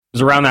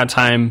was around that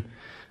time.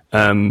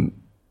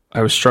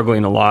 I was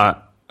struggling a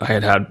lot. I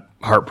had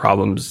heart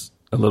problems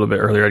a little bit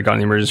earlier. I'd gone in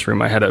the emergency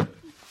room. I had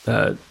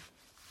a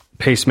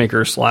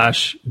pacemaker /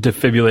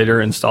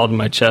 defibrillator installed in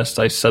my chest.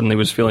 I suddenly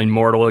was feeling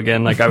mortal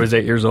again, like I was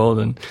 8 years old,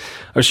 and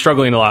I was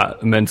struggling a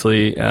lot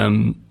mentally.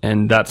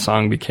 And that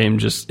song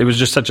it was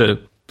just such a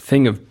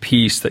thing of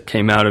peace that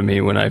came out of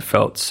me when I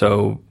felt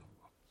so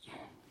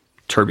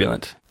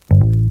turbulent.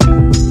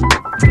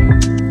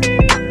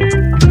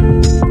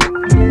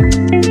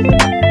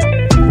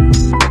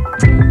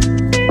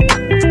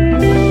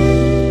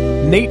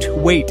 Nate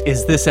Waite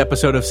is this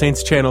episode of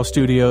Saints Channel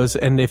Studios,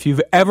 and if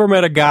you've ever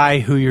met a guy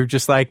who you're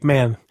just like,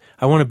 man,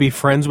 I want to be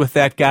friends with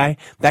that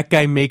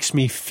guy makes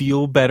me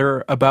feel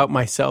better about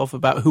myself,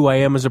 about who I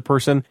am as a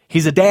person.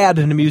 He's a dad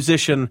and a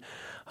musician.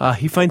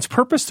 He finds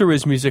purpose through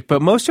his music,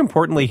 but most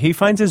importantly, he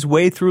finds his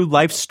way through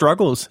life's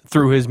struggles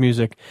through his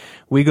music.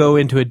 We go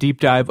into a deep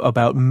dive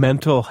about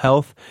mental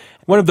health.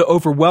 One of the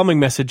overwhelming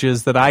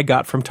messages that I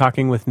got from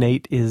talking with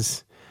Nate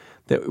is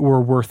that we're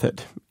worth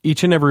it.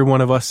 Each and every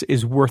one of us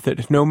is worth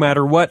it, no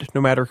matter what,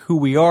 no matter who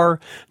we are,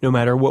 no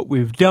matter what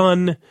we've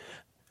done.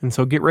 And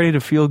so get ready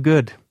to feel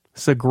good.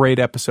 It's a great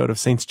episode of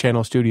Saints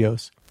Channel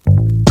Studios.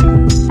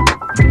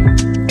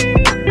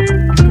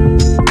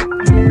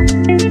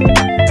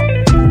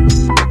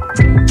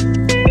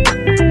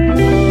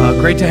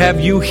 Great to have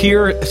you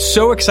here.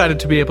 So excited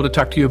to be able to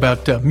talk to you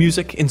about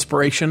music,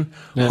 inspiration,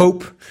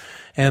 hope,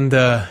 and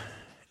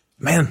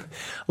man,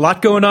 a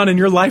lot going on in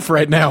your life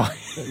right now.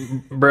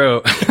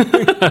 Bro,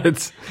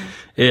 it's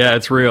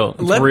real.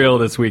 It's real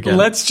this weekend.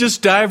 Let's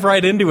just dive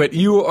right into it.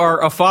 You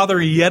are a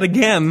father yet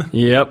again.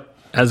 Yep.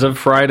 As of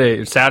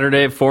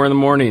Saturday at 4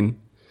 a.m.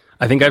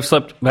 I think I've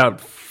slept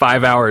about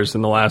 5 hours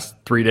in the last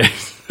 3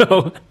 days.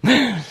 So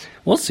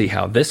we'll see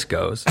how this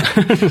goes.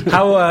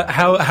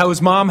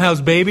 How's mom?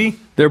 How's baby?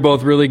 They're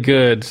both really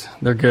good.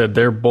 They're good.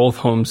 They're both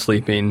home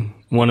sleeping.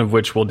 One of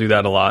which will do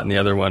that a lot, and the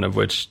other one of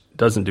which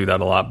doesn't do that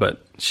a lot,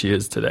 but she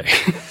is today.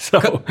 So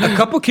a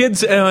couple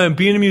kids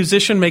being a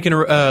musician, making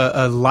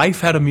a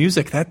life out of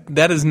music.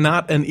 That is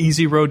not an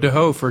easy road to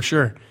hoe for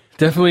sure.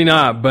 Definitely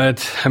not.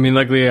 But I mean,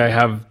 luckily I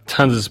have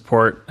tons of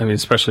support. I mean,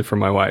 especially from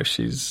my wife.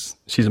 She's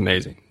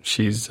amazing.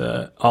 She's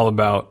all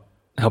about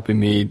helping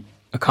me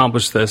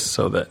accomplish this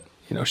so that,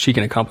 you know, she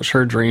can accomplish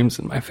her dreams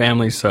and my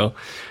family. So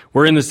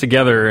we're in this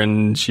together,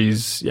 and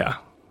she's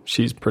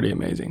pretty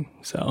amazing.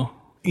 So,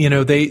 you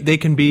know, they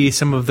can be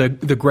some of the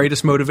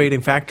greatest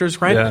motivating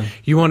factors, right? Yeah.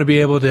 You want to be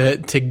able to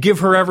give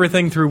her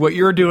everything through what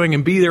you're doing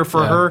and be there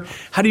for her.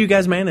 How do you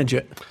guys manage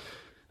it?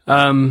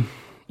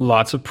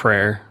 Lots of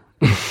prayer,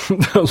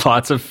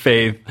 lots of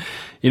faith.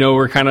 You know,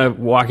 we're kind of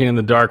walking in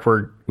the dark.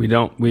 We're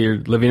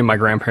living in my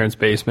grandparents'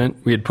 basement.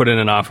 We had put in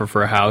an offer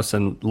for a house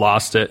and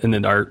lost it, and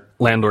then our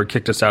landlord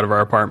kicked us out of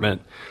our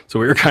apartment. So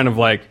we were kind of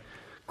like,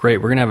 great,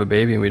 we're going to have a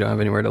baby and we don't have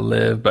anywhere to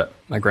live, but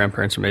my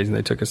grandparents are amazing.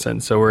 They took us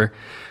in. So we're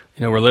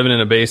living in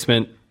a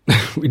basement.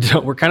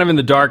 We're kind of in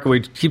the dark.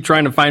 We keep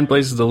trying to find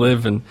places to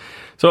live. And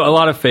so a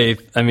lot of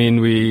faith. I mean,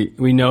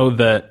 we know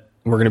that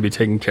we're going to be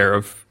taken care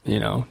of, you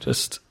know,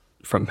 just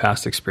from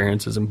past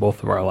experiences in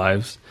both of our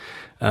lives.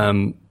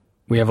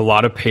 We have a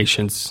lot of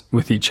patience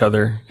with each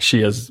other.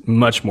 She has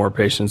much more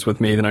patience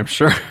with me than I'm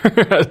sure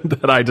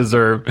that I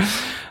deserve.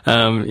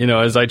 You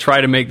know, as I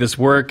try to make this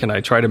work and I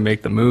try to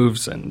make the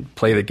moves and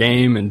play the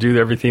game and do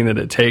everything that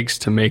it takes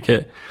to make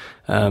it.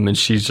 And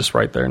she's just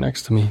right there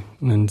next to me.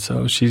 And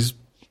so she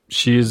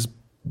is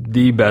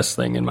the best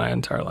thing in my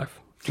entire life.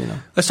 You know.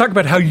 Let's talk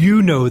about how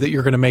you know that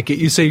you're going to make it.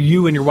 You say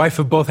you and your wife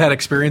have both had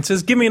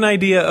experiences. Give me an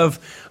idea of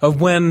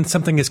when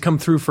something has come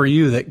through for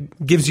you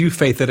that gives you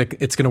faith that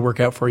it's going to work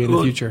out for you in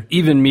the future.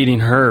 Even meeting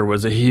her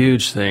was a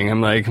huge thing.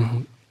 I'm like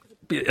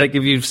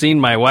if you've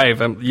seen my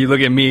wife, you look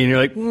at me and you're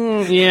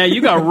like, yeah,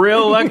 you got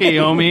real lucky,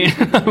 homie.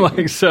 I'm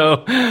like,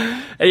 so,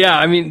 yeah,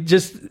 I mean,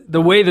 just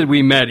the way that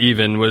we met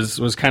even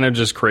was kind of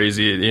just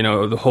crazy. You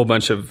know, the whole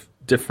bunch of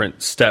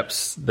different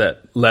steps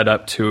that led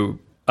up to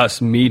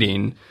us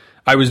meeting.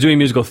 I was doing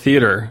musical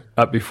theater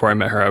up before I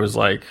met her. I was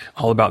like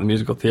all about the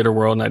musical theater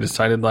world, and I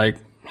decided like,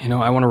 you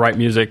know, I want to write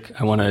music.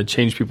 I want to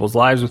change people's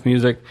lives with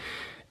music.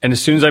 And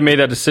as soon as I made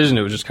that decision,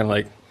 it was just kind of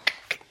like,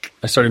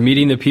 I started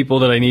meeting the people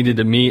that I needed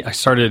to meet. I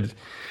started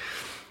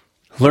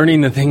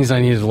learning the things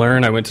I needed to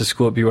learn. I went to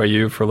school at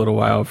BYU for a little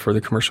while for the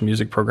commercial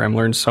music program,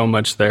 learned so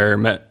much there,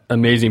 met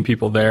amazing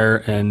people there.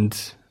 And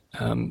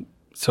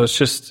so it's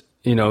just,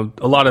 you know,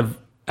 a lot of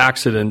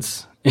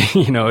accidents,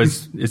 you know,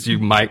 as you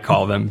might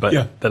call them,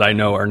 but that I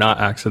know are not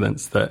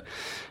accidents, that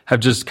have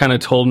just kind of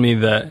told me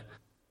that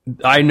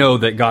I know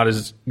that God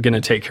is going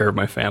to take care of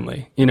my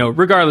family, you know,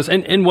 regardless.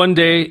 And one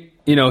day,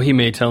 you know, he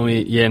may tell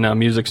me, yeah, no,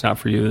 music's not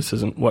for you. This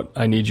isn't what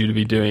I need you to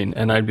be doing.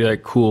 And I'd be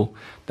like, cool,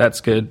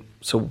 that's good.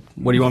 So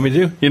what do you want me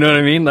to do? You know what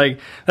I mean? Like,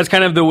 that's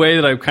kind of the way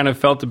that I've kind of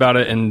felt about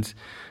it. And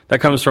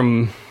that comes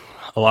from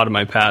a lot of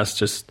my past.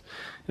 Just,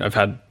 you know, I've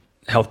had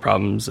health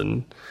problems,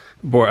 and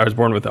I was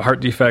born with a heart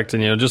defect,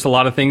 and, you know, just a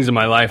lot of things in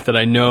my life that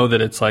I know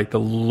that it's like the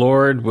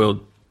Lord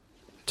will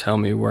tell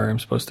me where I'm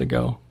supposed to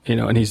go, you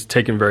know, and he's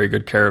taken very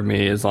good care of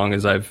me as long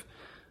as I've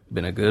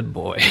been a good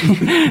boy,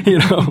 you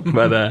know,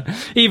 but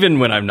even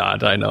when I'm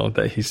not, I know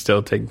that he's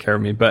still taking care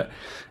of me. But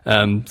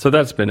so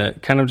that's been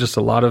it. Kind of just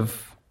a lot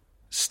of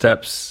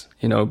steps,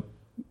 you know,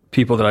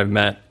 people that I've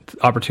met,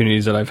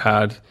 opportunities that I've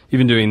had,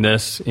 even doing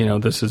this, you know,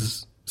 this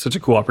is such a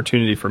cool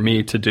opportunity for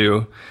me to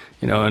do,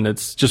 you know, and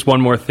it's just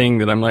one more thing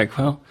that I'm like,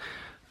 well,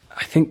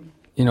 I think,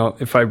 you know,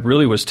 if I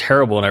really was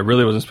terrible and I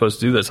really wasn't supposed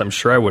to do this, I'm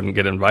sure I wouldn't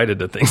get invited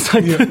to things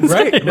like this.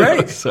 Right,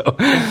 right.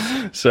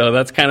 So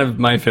that's kind of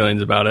my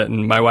feelings about it,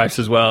 and my wife's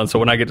as well. And so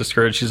when I get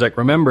discouraged, she's like,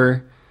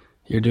 remember,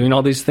 you're doing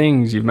all these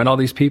things, you've met all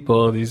these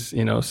people, these,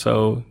 you know,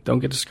 so don't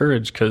get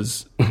discouraged,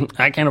 because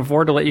I can't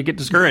afford to let you get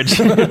discouraged,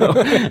 you know?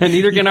 And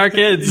neither can our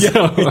kids.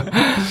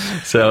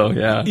 So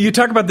yeah. You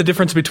talk about the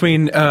difference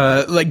between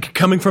like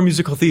coming from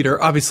musical theater,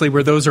 obviously,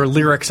 where those are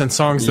lyrics and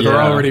songs that are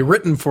already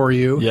written for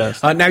you.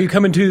 Yes. Now you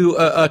come into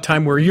a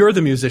time where you're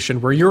the musician,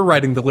 where you're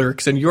writing the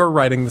lyrics and you're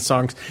writing the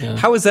songs. Yeah.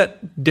 How is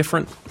that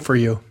different for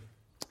you?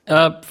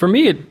 For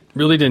me, it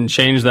really didn't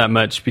change that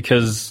much,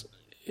 because,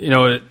 you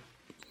know,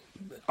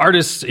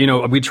 artists, you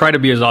know, we try to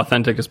be as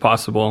authentic as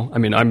possible. I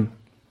mean, I'm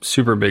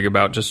super big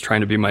about just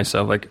trying to be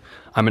myself. Like,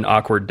 I'm an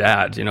awkward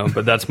dad, you know,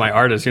 but that's my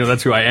artist, you know,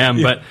 that's who I am.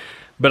 Yeah.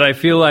 But I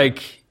feel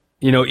like,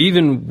 you know,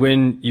 even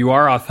when you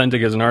are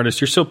authentic as an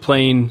artist, you're still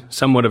playing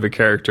somewhat of a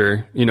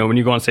character, you know, when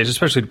you go on stage,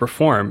 especially to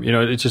perform, you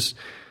know, that's just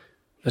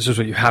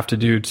what you have to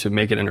do to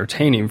make it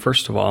entertaining,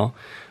 first of all.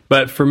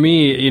 But for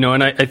me, you know,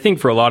 and I think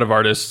for a lot of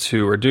artists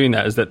who are doing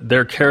that, is that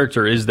their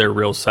character is their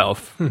real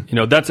self. You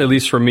know, that's, at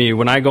least for me,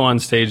 when I go on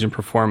stage and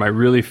perform, I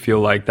really feel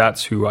like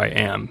that's who I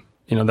am.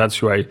 You know, that's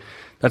where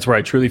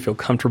I truly feel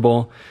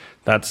comfortable.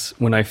 That's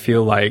when I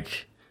feel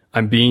like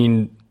I'm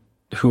being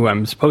who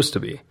I'm supposed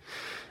to be.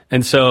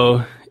 And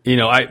so, you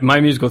know, my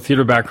musical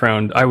theater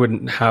background, I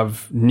wouldn't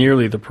have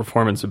nearly the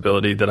performance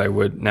ability that I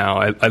would now.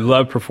 I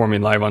love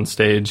performing live on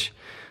stage.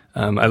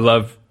 I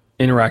love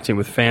interacting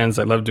with fans.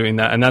 I love doing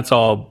that. And that's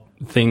all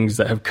things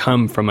that have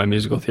come from my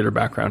musical theater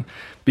background.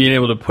 Being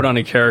able to put on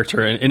a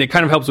character, and it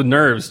kind of helps with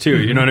nerves too.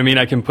 You know what I mean?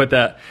 I can put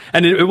that,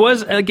 and it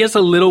was, I guess, a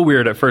little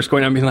weird at first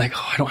going out and being like,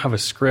 oh, I don't have a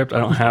script. I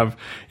don't have,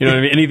 you know what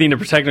I mean? Anything to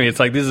protect me. It's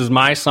like, this is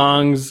my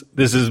songs.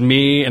 This is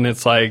me. And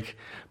it's like,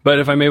 but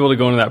if I'm able to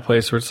go into that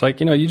place where it's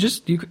like, you know,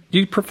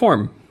 you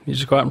perform, you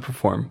just go out and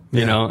perform,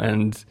 you know,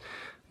 and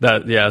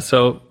that, yeah.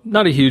 So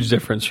not a huge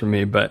difference for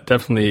me, but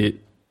definitely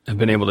have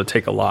been able to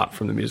take a lot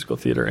from the musical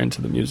theater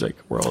into the music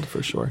world,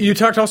 for sure. You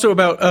talked also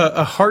about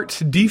a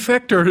heart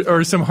defect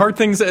or some hard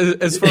things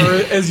as far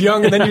as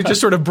young, and then you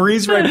just sort of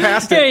breeze right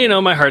past it. Yeah, you know,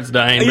 my heart's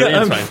dying,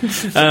 but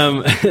it's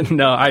fine.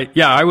 No,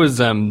 I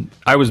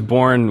was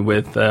born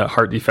with a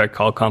heart defect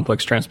called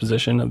complex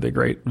transposition of the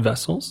great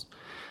vessels.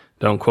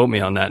 Don't quote me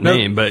on that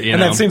name, but you know.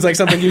 And that seems like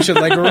something you should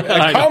like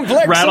a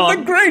complex of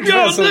the great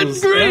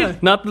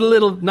vessels.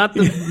 Not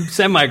the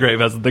semi-great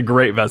vessels, the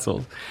great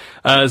vessels.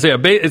 So yeah,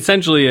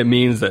 essentially it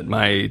means that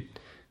my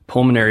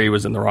pulmonary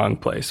was in the wrong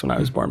place when I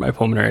was born. My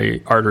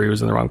pulmonary artery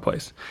was in the wrong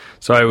place.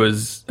 So I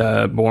was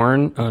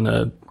born on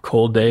a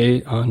cold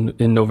day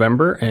in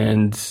November,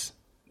 and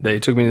they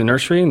took me to the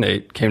nursery, and they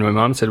came to my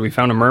mom and said, we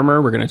found a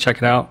murmur, we're going to check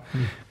it out.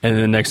 And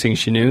then the next thing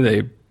she knew,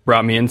 they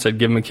brought me in, said,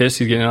 give him a kiss,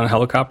 he's getting on a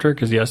helicopter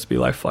because he has to be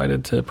life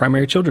flighted to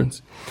Primary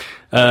Children's.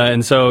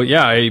 And so,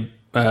 yeah, I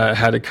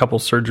had a couple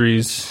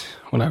surgeries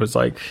when I was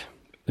like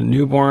a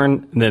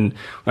newborn. And then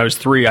when I was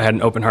 3, I had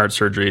an open heart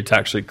surgery to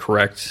actually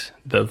correct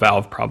the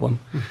valve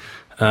problem.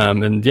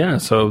 And yeah,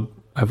 so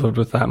I've lived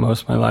with that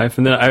most of my life.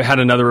 And then I had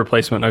another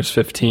replacement when I was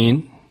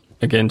 15,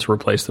 again, to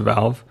replace the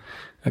valve,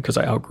 because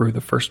I outgrew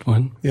the first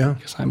one. Yeah.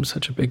 Because I'm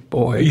such a big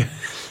boy. Yeah.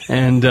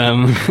 And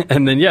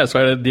then, yeah,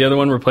 so I had the other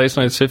one replaced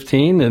when I was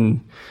 15,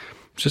 and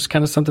just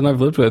kind of something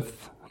I've lived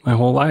with my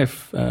whole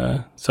life.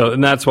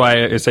 And that's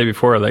why I say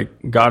before, like,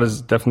 God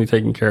is definitely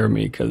taking care of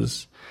me,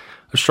 because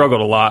I've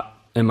struggled a lot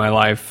in my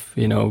life,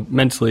 you know,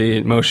 mentally,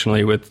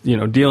 emotionally, with, you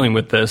know, dealing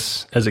with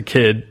this as a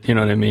kid, you know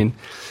what I mean?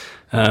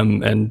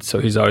 And so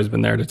he's always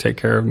been there to take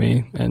care of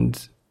me.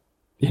 And,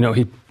 you know,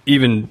 he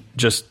even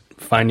just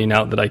finding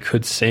out that I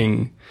could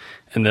sing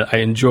and that I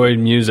enjoyed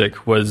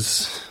music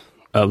was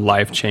a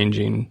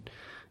life-changing,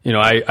 you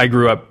know, I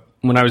grew up,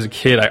 when I was a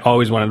kid, I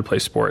always wanted to play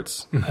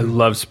sports. I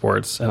love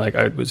sports. And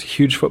I was a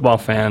huge football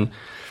fan.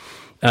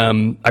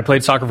 I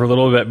played soccer for a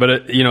little bit,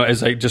 but you know,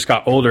 as I just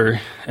got older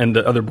and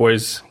the other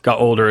boys got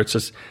older, it's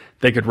just,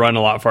 they could run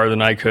a lot farther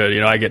than I could.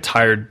 You know, I get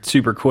tired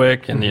super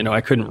quick, and, you know,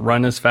 I couldn't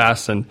run as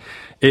fast. And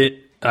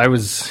I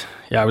was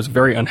a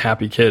very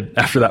unhappy kid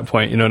after that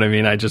point. You know what I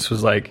mean? I just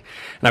was like,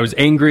 and I was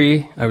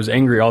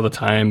angry all the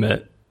time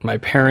at my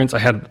parents. I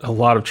had a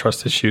lot of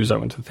trust issues. I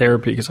went to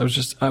therapy because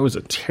I was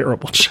a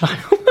terrible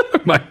child.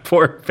 My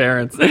poor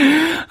parents.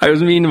 I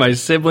was mean to my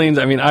siblings.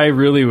 I mean, I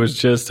really was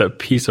just a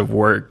piece of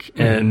work.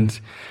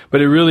 But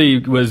it really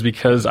was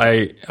because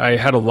I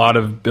had a lot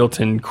of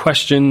built-in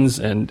questions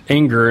and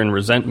anger and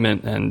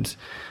resentment and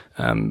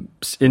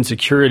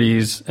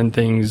insecurities and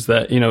things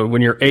that, you know,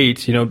 when you're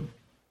 8, you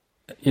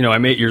know,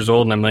 I'm 8 years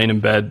old and I'm laying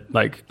in bed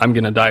like, I'm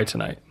going to die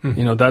tonight.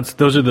 You know,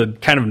 those are the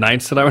kind of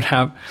nights that I would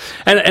have.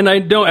 And I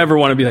don't ever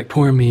want to be like,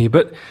 poor me,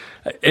 but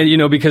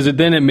And, because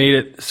then it made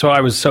it so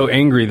I was so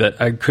angry that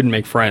I couldn't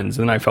make friends,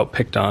 and then I felt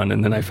picked on,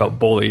 and then I felt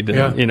bullied,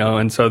 and,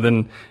 and so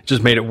then it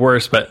just made it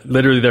worse. But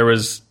literally there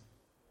was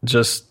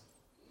just,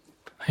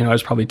 I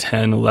was probably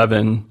 10,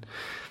 11,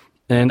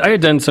 and I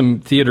had done some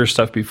theater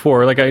stuff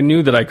before. Like, I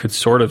knew that I could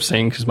sort of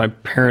sing because my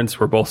parents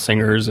were both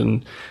singers,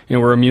 and,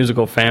 we're a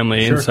musical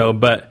family. Sure. And so,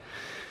 but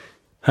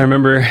I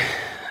remember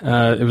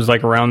it was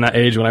like around that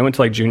age when I went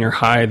to like junior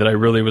high that I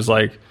really was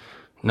like,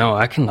 no,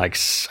 I can like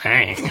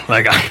sing.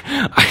 Like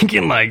I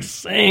can like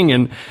sing.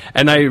 And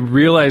I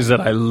realized that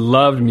I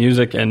loved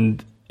music,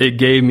 and it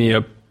gave me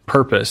a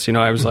purpose.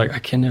 I was like, I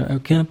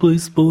can't play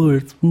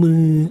sports,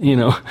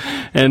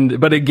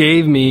 but it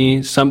gave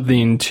me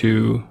something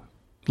to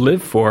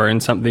live for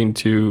and something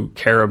to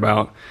care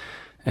about.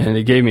 And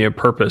it gave me a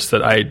purpose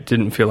that I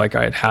didn't feel like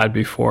I had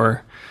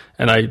before.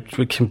 And I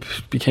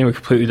became a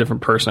completely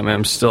different person. I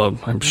mean,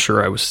 I'm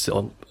sure I was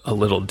still a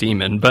little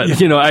demon,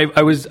 but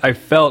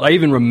I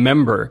even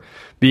remember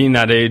being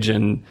that age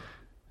and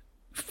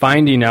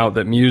finding out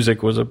that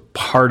music was a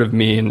part of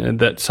me, and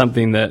that's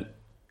something that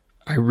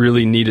I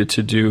really needed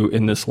to do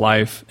in this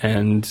life.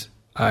 And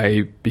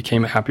I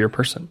became a happier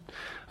person.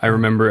 I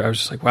remember I was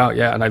just like, wow,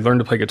 yeah. And I learned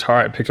to play guitar.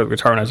 I picked up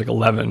guitar when I was like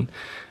 11,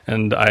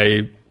 and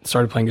I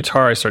started playing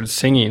guitar. I started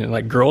singing, and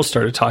like girls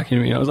started talking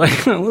to me. And I was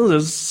like,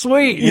 this is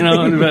sweet,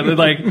 but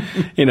like,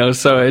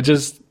 so it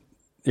just,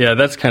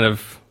 that's kind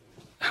of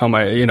how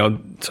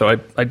so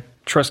I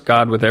trust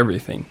God with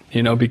everything,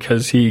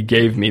 because he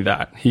gave me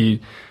that. He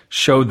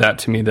showed that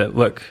to me that,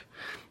 look,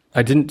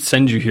 I didn't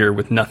send you here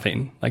with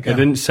nothing. Like, I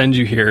didn't send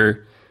you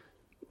here,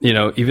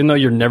 even though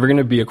you're never going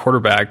to be a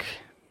quarterback.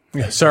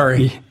 Yeah.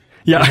 Sorry.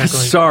 Yeah,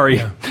 sorry.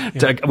 Yeah.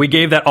 We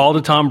gave that all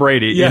to Tom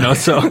Brady,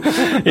 so, so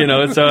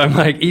I'm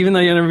like, even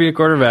though you'll never be a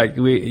quarterback,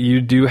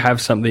 you do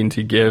have something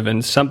to give,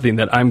 and something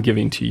that I'm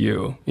giving to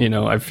you.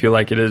 I feel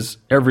like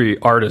every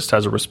artist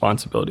has a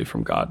responsibility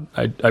from God.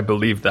 I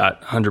believe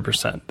that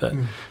 100%, that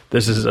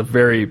this is a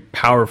very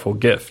powerful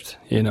gift,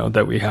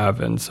 that we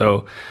have. And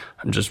so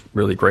I'm just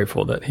really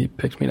grateful that he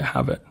picked me to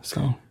have it.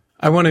 So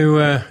I want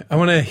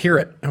to hear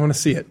it. I want to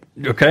see it.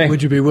 Okay.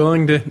 Would you be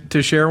willing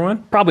to share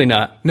one? Probably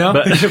not. No,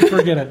 but,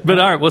 forget it. But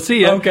all right, we'll see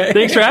you. Okay.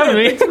 Thanks for having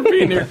me. Thanks for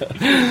being here.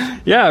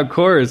 Yeah, of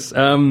course.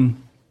 So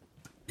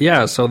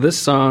this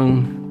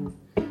song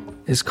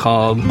is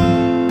called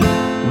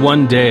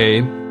One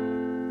Day.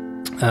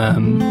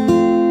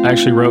 I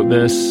actually wrote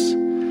this.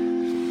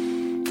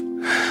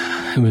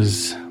 It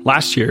was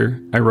last year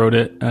I wrote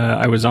it.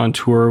 I was on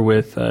tour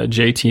with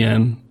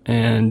JTM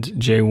and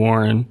Jay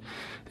Warren,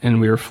 and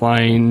we were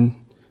flying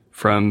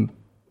from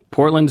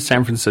Portland to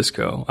San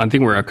Francisco. I think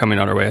we were coming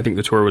on our way. I think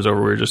the tour was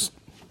over. We were just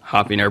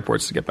hopping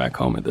airports to get back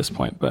home at this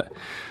point. But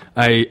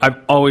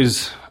I've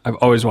always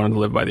wanted to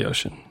live by the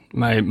ocean.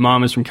 My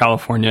mom is from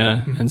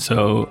California, and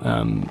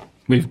so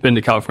we've been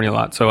to California a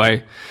lot. So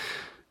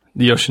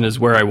the ocean is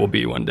where I will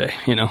be one day.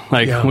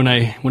 When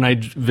I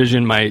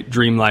vision my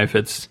dream life,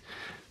 it's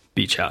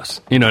beach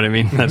house. You know what I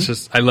mean?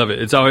 That's I love it.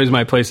 It's always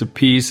my place of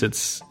peace.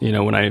 It's,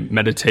 when I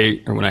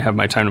meditate or when I have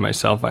my time to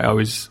myself, I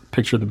always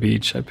picture the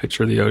beach. I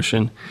picture the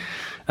ocean.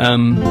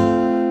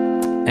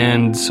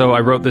 And so I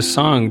wrote this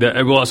song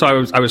I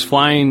was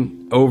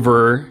flying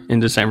over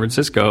into San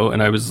Francisco,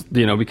 and I was,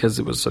 because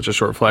it was such a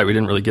short flight, we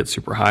didn't really get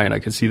super high, and I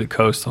could see the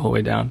coast the whole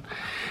way down.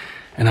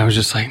 And I was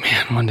just like,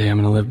 man, one day I'm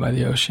going to live by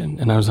the ocean.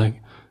 And I was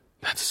like,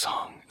 that's a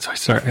song. So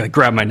I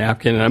grabbed my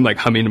napkin, and I'm like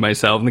humming to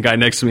myself, and the guy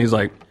next to me is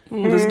like,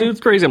 this dude's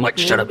crazy. I'm like,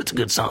 shut up, it's a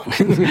good song.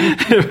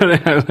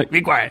 But I was like,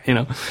 be quiet,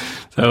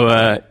 So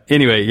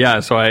anyway,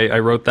 so I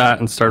wrote that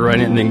and started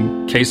writing it. And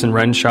then Kason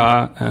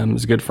Renshaw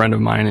is a good friend of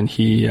mine, and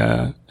he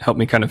helped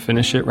me kind of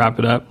finish it, wrap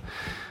it up.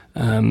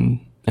 And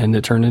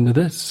it turned into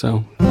this.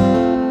 So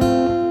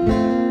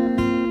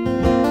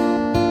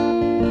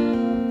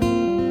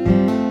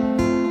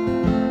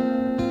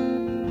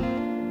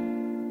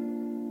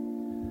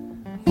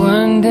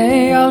one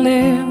day I'll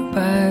live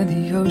by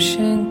the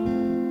ocean.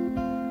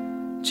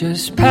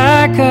 Just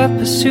pack up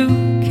a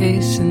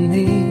suitcase and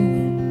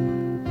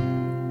leave,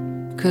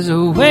 'cause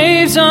the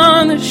waves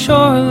on the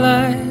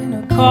shoreline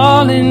are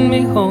calling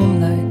me home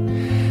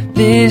like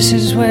this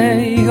is where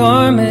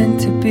you're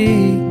meant to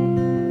be.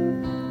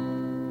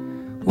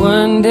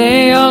 One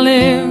day I'll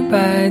live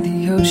by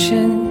the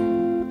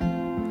ocean.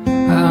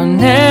 I'll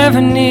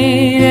never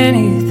need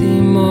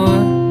anything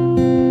more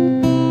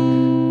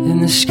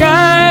than the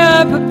sky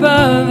up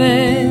above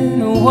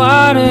and the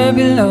water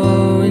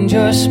below, and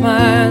your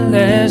smile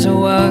as I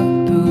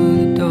walk through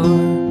the door.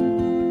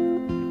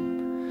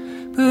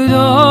 But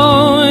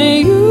oh,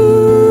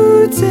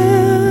 you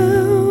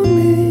tell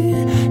me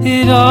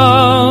it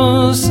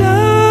all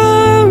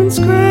sounds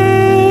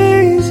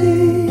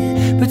crazy,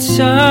 but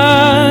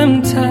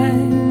sometimes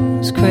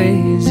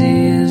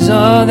crazy is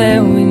all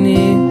that we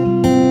need.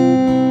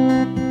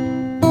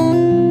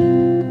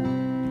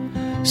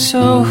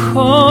 So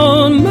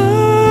hold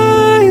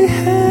my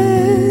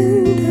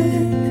hand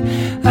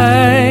and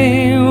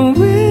I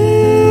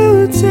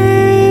will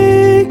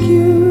take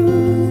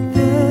you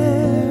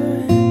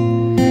there.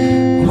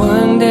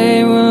 One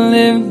day we'll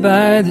live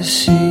by the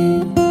sea.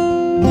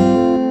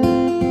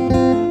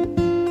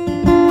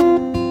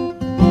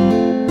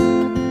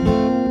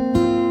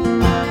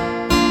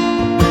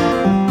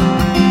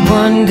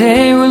 One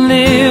day we'll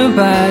live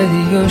by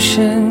the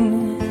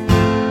ocean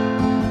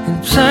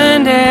and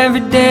spend every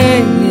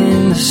day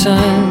in the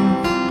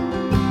sun,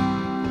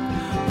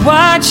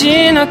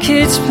 watching our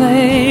kids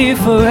play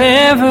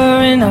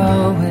forever and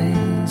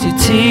always. You're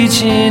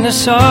teaching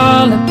us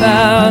all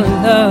about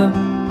love.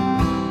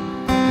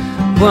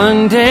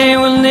 One day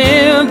we'll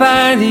live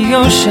by the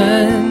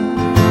ocean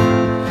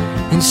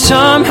and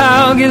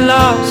somehow get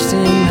lost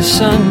in the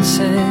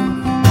sunset,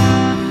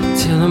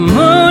 till the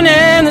moon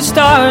and the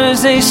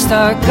stars, they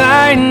start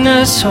guiding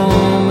us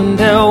home, and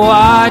they'll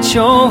watch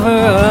over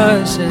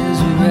us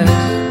as we rest.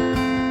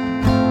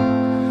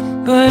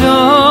 But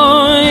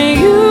oh,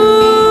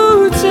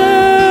 you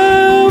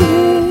tell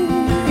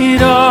me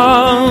it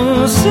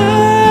all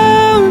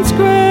sounds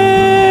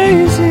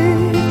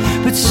crazy,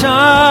 but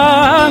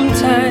sometimes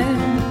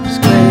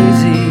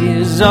crazy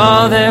is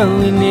all that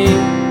we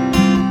need.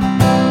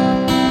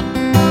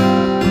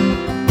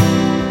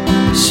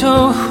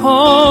 So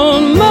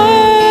hold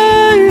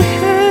my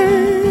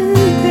hand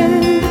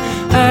and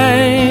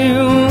I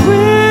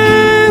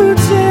will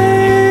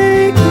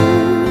take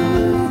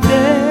you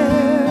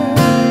there.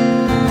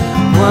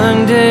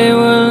 One day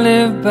we'll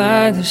live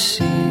by the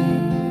sea.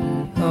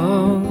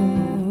 Oh,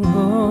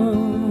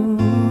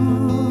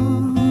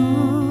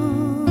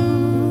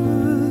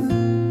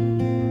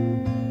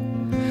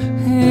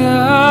 yeah.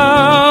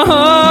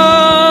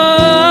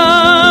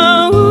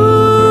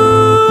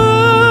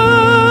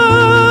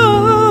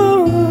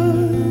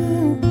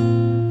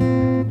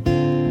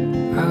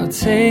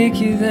 Take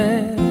you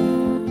there,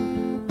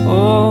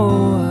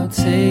 oh, I'll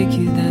take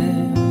you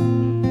there.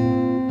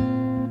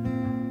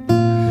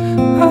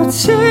 I'll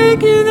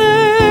take you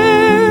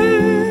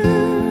there,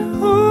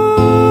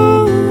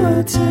 oh,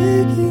 I'll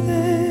take you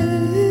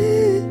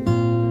there.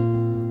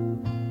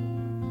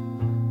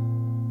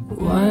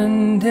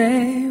 One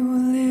day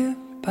we'll live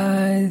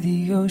by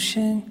the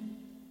ocean,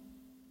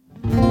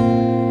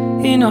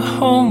 in a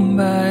home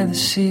by the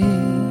sea,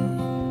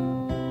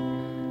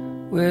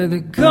 where the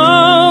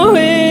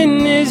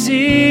going is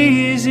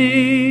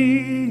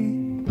easy.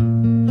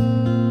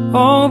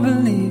 Oh,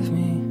 believe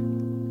me,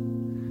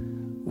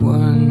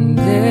 one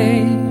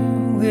day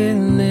we'll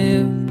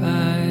live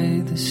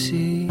by the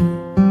sea.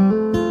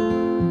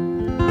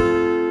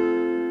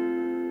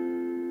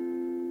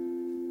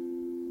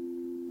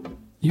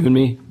 You and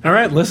me. All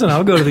right, listen,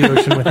 I'll go to the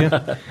ocean with you.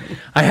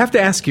 I have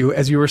to ask you,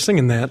 as you were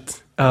singing that,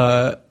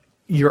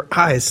 your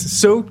eyes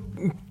so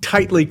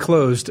tightly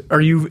closed. Are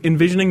you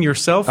envisioning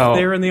yourself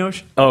there in the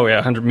ocean? Oh yeah,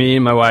 100. Me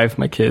and my wife,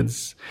 my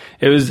kids.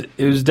 It was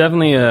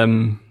definitely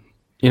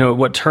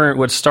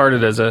what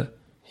started as I'm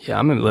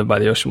going to live by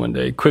the ocean one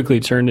day quickly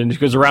turned into,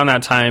 because around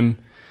that time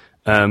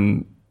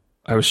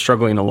I was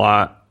struggling a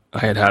lot. I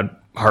had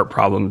heart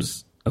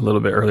problems a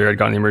little bit earlier. I'd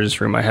gone in the emergency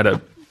room. I had a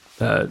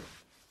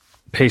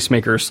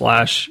pacemaker /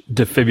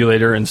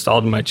 defibrillator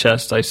installed in my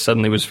chest. I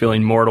suddenly was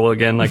feeling mortal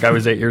again, like I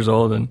was 8 years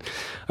old, and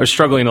I was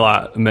struggling a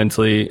lot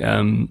mentally.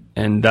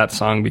 And that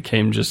song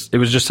became it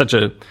was just such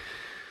a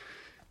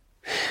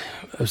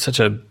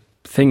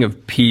thing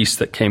of peace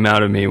that came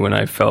out of me when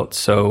I felt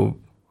so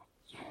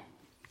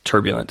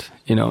turbulent,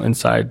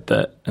 inside,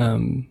 that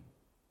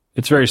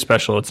it's very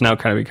special. It's now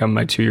kind of become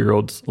my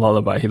 2-year-old's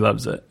lullaby. He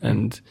loves it,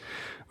 and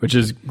which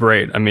is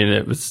great. I mean,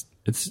 it's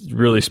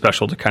really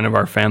special to kind of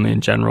our family in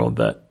general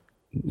that,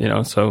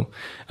 so,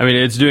 I mean,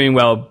 it's doing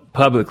well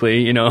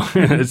publicly,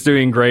 it's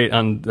doing great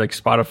on like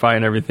Spotify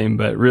and everything,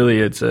 but really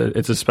it's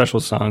a special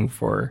song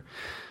for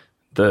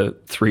the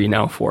 3,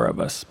 now 4 of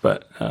us.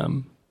 But,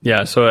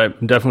 so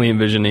I'm definitely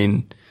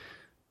envisioning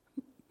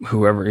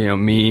whoever,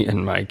 me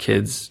and my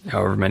kids,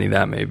 however many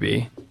that may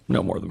be,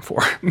 no more than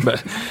 4,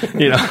 but,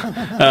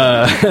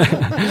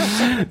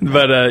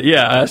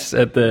 us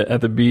at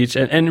the beach,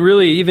 and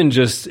really even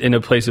just in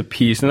a place of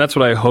peace. And that's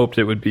what I hoped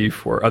it would be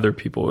for other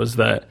people, was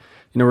that,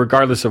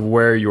 regardless of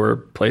where your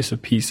place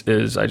of peace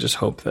is, I just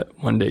hope that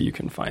one day you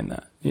can find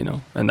that,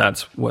 and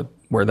that's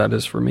where that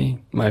is for me.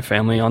 My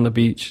family on the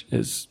beach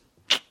is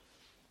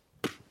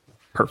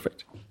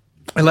perfect.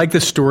 I like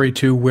this story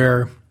too,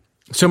 where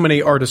so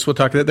many artists will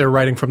talk that they're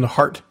writing from the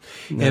heart,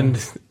 and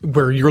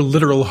where your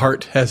literal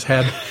heart has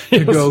had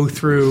to go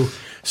through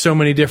so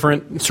many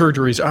different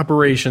surgeries,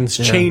 operations,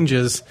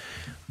 changes.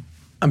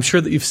 I'm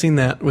sure that you've seen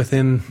that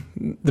within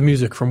the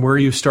music, from where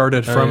you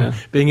started, from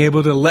being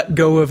able to let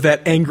go of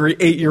that angry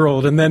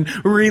 8-year-old and then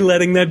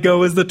re-letting that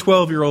go as the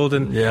 12-year-old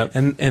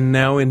and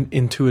now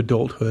into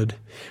adulthood.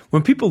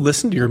 When people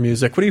listen to your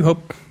music, what do you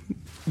hope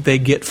they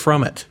get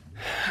from it?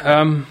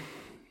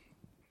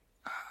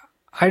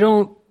 I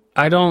don't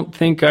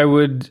think I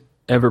would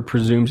ever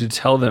presume to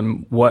tell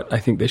them what I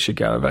think they should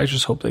get out of it. I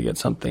just hope they get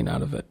something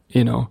out of it,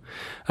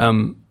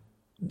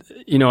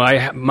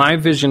 my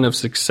vision of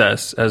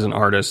success as an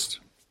artist,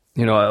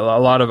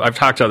 I've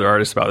talked to other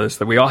artists about this,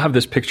 that we all have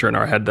this picture in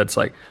our head that's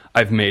like,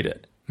 I've made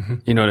it. Mm-hmm.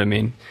 You know what I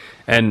mean?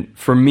 And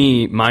for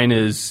me, mine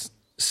is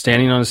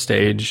standing on a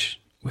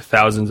stage with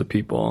thousands of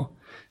people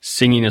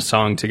singing a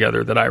song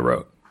together that I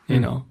wrote,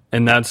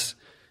 and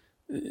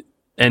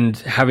and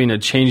having a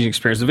changing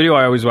experience. The video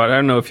I always watch, I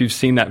don't know if you've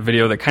seen that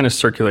video that kind of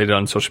circulated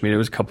on social media. It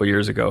was a couple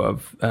years ago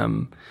of,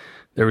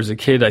 there was a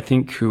kid, I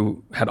think,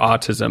 who had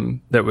autism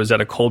that was at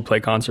a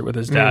Coldplay concert with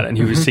his dad, and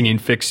he was singing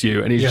Fix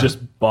You, and he's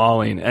just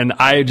bawling. And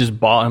I just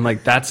bawl. I'm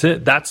like, that's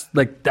it. That's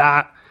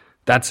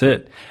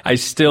it. I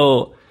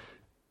still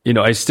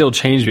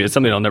changed me. It's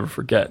something I'll never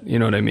forget. You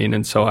know what I mean?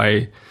 And so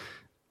I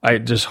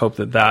just hope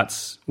that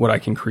that's what I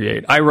can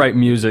create. I write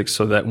music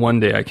so that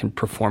one day I can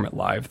perform it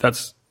live.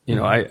 That's,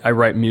 I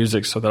write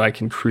music so that I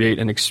can create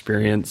an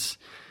experience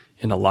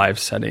in a live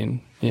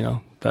setting.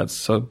 That's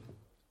so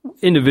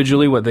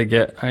individually what they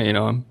get,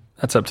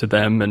 that's up to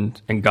them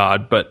and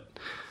God, but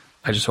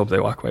I just hope they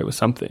walk away with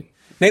something.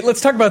 Nate,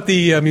 let's talk about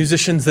the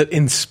musicians that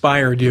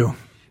inspired you.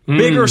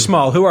 Big or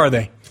small, who are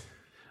they?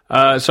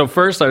 So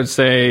first I would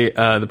say it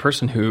was a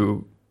person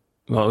who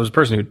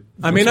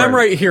I'm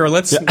right here.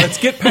 Let's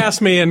get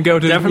past me and go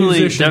to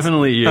musicians.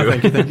 Definitely you. Oh,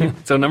 thank you.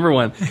 So number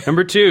one.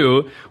 Number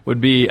two would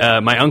be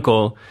my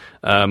uncle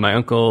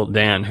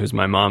Dan, who's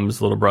my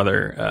mom's little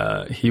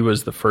brother. He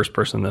was the first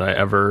person that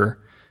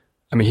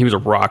he was a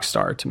rock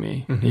star to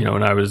me.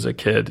 When I was a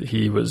kid,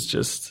 he was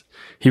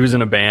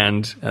in a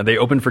band. They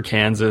opened for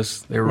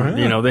Kansas. They were,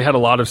 they had a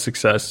lot of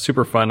success.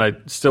 Super fun. I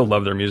still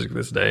love their music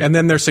this day. And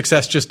then their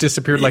success just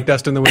disappeared like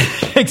dust in the wind.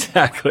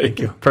 Exactly. Thank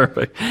you.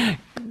 Perfect.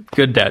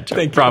 Good dad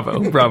joke.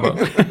 Bravo.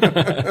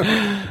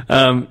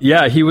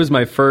 He was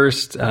my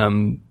first,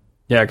 kind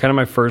of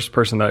my first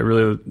person that I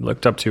really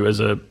looked up to as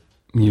a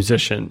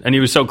musician. And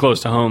he was so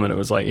close to home, and it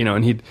was like,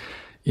 and he'd,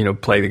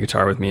 play the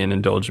guitar with me and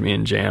indulge me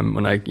and jam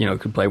when I,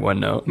 could play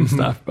one note and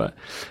stuff. But,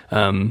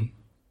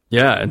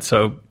 and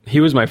so he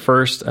was my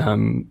first,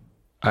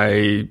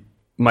 my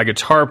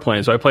guitar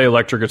playing. So I play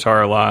electric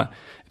guitar a lot.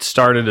 It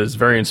started as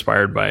very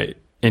inspired by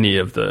any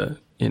of the,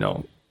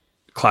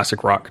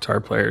 classic rock guitar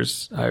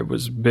players. I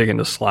was big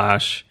into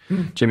Slash,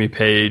 Jimmy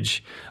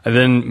Page. I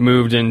then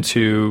moved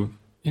into,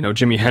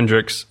 Jimi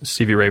Hendrix,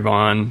 Stevie Ray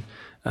Vaughan,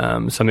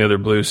 some of the other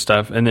blues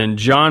stuff. And then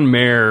John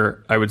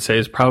Mayer, I would say,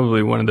 is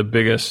probably one of the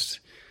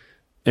biggest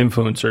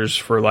influencers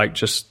for like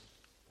just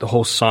the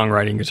whole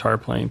songwriting, guitar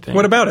playing thing.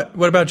 What about it?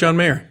 What about John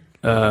Mayer?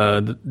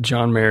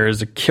 John Mayer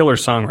is a killer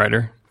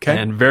songwriter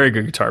and very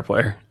good guitar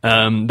player.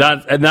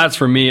 That's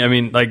for me. I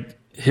mean, like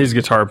his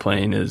guitar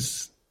playing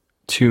is,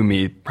 to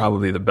me,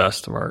 probably the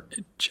best of our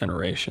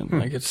generation.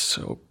 Like it's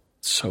so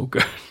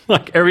good.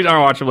 Like every time I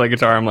watch him play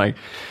guitar, I'm like,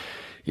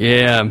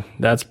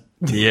 that's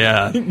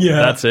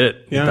it.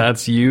 Yeah.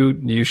 That's you.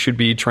 You should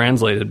be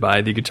translated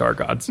by the guitar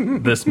gods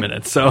this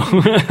minute. So,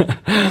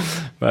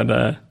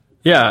 but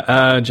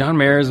John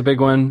Mayer is a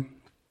big one.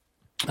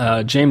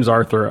 James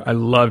Arthur. I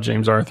love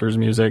James Arthur's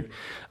music.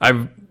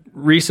 I'm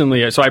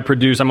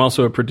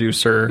also a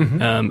producer.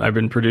 I've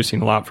been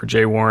producing a lot for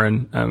Jay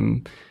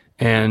Warren.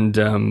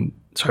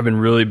 So I've been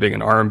really big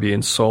in R&B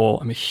and soul.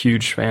 I'm a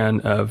huge fan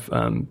of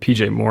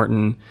PJ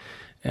Morton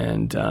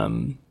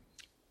and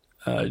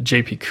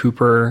J.P.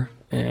 Cooper,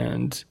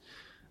 and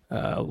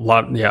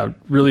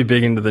really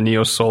big into the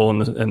neo soul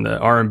and the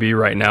R&B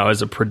right now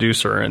as a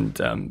producer.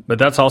 And but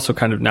that's also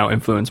kind of now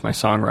influenced my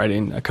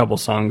songwriting. A couple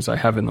songs I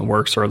have in the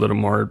works are a little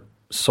more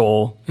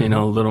soul, a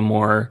little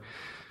more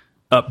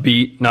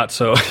upbeat, not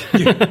so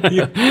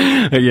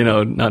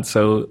not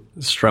so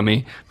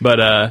strummy,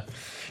 but.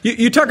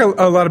 You talk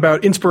a lot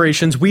about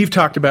inspirations. We've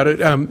talked about it.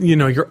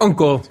 Your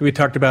uncle, we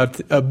talked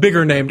about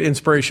bigger named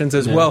inspirations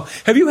as well.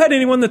 Have you had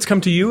anyone that's come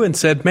to you and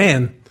said,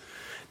 man,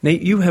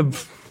 Nate, you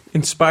have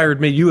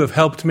inspired me. You have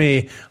helped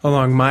me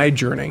along my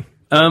journey?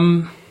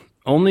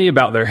 Only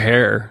about their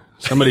hair.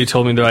 Somebody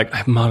told me, they're like,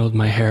 I've modeled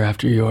my hair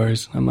after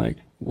yours. I'm like,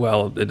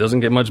 well, it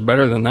doesn't get much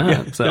better than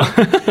that. Yeah. So,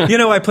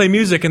 I play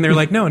music, and they're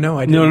like, no,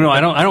 I didn't. No, I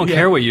don't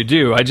care what you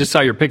do. I just saw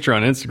your picture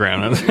on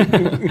Instagram.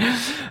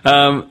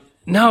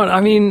 No, I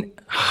mean,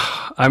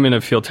 I'm going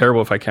to feel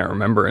terrible if I can't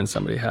remember and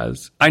somebody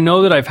has. I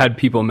know that I've had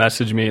people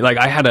message me. Like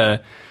I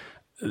had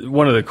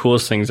one of the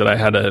coolest things that I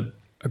had a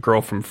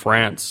girl from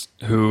France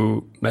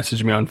who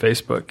messaged me on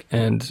Facebook,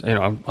 and,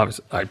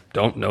 obviously I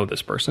don't know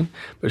this person,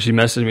 but she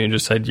messaged me and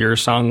just said, your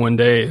song one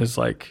day is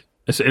like,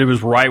 it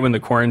was right when the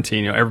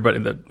quarantine,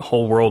 the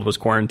whole world was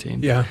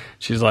quarantined. Yeah.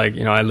 She's like,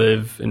 I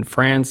live in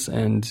France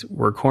and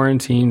we're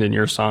quarantined, and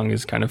your song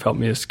has kind of helped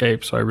me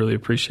escape. So I really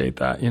appreciate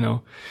that,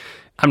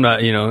 I'm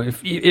not,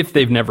 if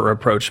they've never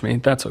approached me,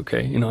 that's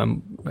okay.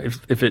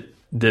 If it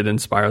did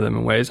inspire them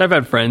in ways. I've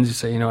had friends who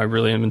say, I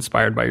really am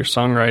inspired by your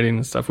songwriting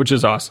and stuff, which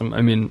is awesome.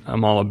 I mean,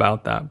 I'm all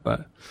about that.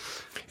 But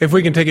if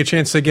we can take a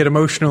chance to get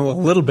emotional a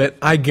little bit,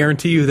 I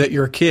guarantee you that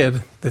your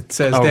kid that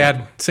says,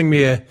 Dad, sing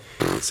me a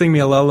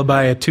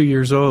lullaby at 2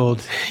 years old.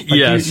 Like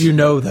yes. You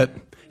know that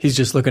he's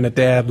just looking at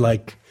Dad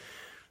like,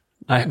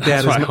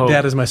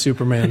 Dad is my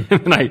Superman.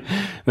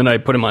 then I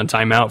put him on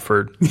timeout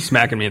for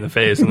smacking me in the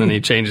face, and then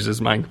he changes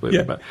his mind completely.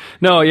 Yeah. But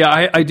no,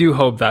 I do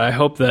hope that. I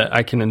hope that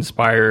I can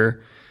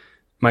inspire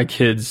my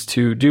kids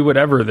to do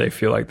whatever they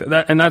feel like.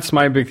 And that's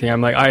my big thing.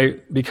 I'm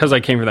like, because I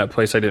came from that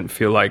place, I didn't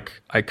feel like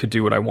I could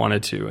do what I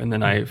wanted to. And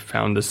then I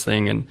found this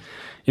thing, and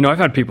you know, I've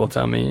had people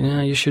tell me,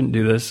 "Yeah, you shouldn't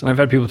do this," and I've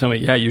had people tell me,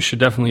 "Yeah, you should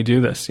definitely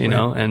do this," you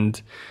know,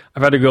 and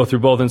I've had to go through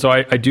both. And so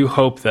I do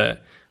hope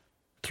that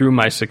through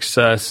my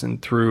success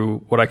and through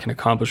what I can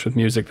accomplish with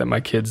music, that my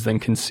kids then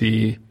can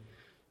see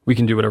we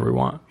can do whatever we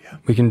want. Yeah.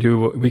 We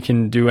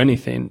can do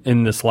anything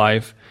in this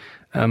life,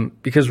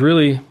 because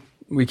really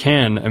we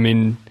can. I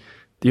mean,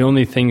 the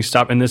only thing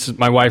and this is,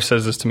 my wife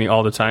says this to me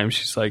all the time.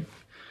 She's like,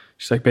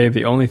 babe,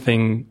 the only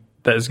thing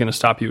that is going to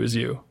stop you is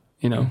you,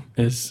 you know,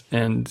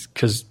 and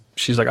because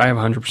she's like, I have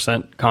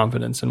 100%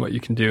 confidence in what you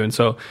can do. And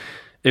so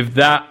if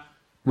that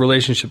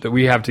relationship that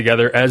we have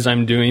together as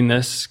I'm doing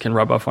this can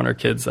rub off on our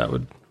kids, that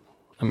would,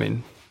 I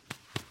mean,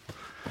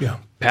 yeah,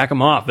 pack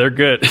them off. They're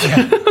good.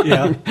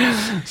 Yeah.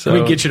 So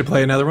can we get you to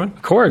play another one?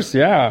 Of course.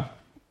 Yeah.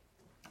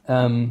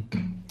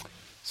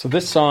 So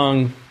this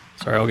song,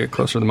 sorry, I'll get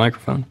closer to the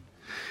microphone.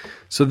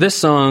 So this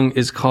song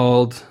is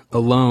called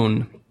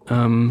Alone.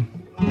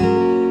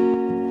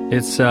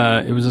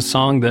 It was a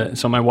song that,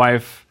 so my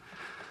wife,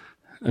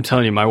 I'm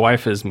telling you, my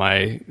wife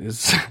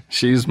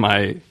she's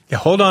my... Yeah,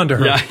 hold on to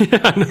her.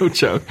 Yeah, no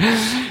joke.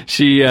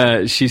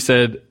 She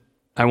said,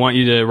 I want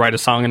you to write a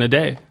song in a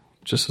day.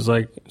 Just was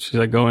like, she's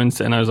like, go in,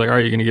 and I was like, all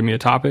right, you're going to give me a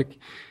topic?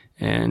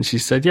 And she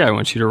said, yeah, I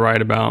want you to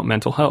write about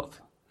mental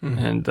health.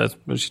 Mm-hmm. And that's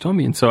what she told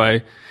me. And so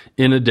I,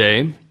 in a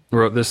day,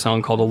 wrote this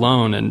song called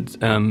Alone. And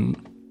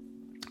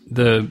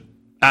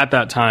at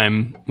that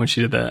time, when she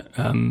did that,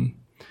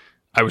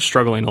 I was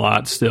struggling a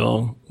lot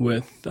still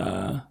with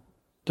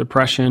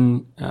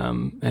depression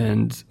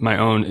and my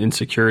own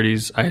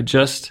insecurities. I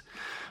just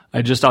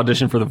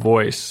auditioned for The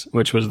Voice,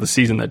 which was the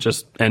season that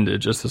just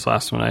ended, just this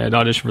last one. I had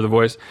auditioned for The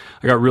Voice.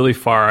 I got really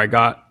far. I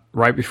got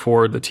right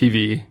before the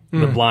TV,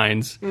 the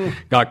blinds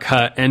got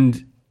cut,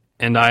 and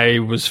I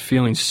was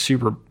feeling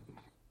super,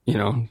 you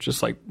know,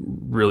 just like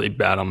really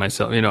bad on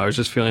myself. You know, I was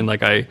just feeling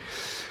like I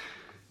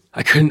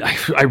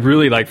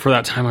really, like, for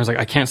that time, I was like,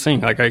 I can't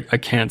sing. Like, I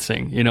can't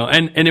sing, you know,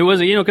 and it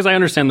wasn't, you know, cause I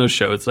understand those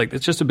shows. Like,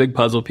 it's just a big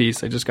puzzle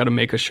piece. I just got to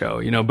make a show,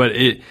 you know, but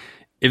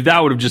if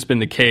that would have just been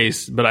the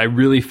case, but I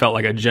really felt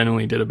like I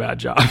genuinely did a bad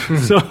job.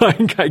 So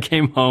I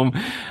came home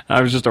and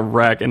I was just a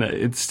wreck, and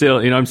it's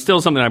still, you know, I'm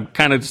still something I'm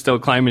kind of still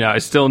climbing out. I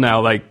still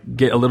now like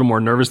get a little more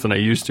nervous than I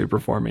used to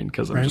performing,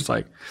 cause I'm just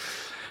like,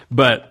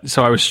 but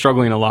so I was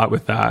struggling a lot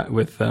with that,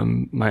 with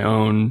my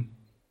own,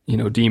 you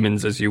know,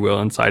 demons, as you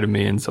will, inside of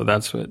me. And so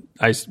that's what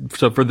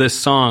so for this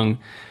song,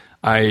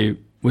 I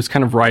was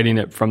kind of writing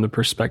it from the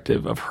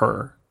perspective of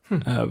her,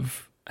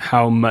 of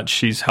how much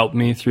she's helped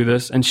me through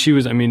this. And she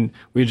was, I mean,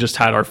 we just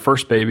had our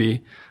first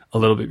baby a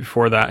little bit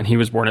before that, and he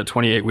was born at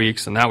 28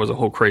 weeks, and that was a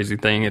whole crazy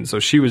thing. And so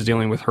she was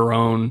dealing with her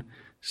own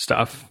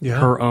stuff,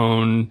 her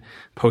own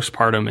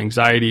postpartum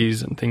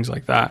anxieties and things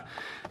like that.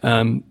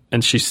 And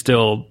she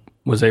still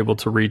was able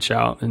to reach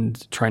out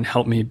and try and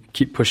help me,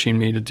 keep pushing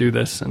me to do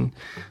this. And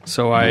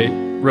so I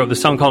wrote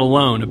this song called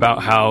Alone,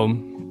 about how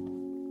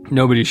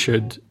nobody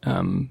should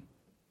have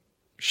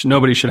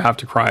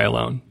to cry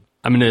alone.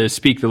 I'm going to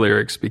speak the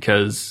lyrics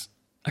because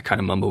I kind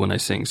of mumble when I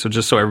sing. So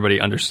just so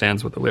everybody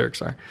understands what the lyrics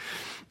are.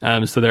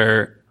 So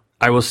they're,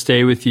 I will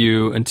stay with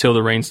you until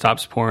the rain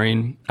stops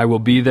pouring. I will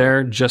be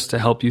there just to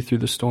help you through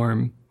the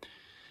storm.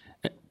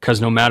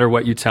 'Cause no matter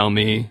what you tell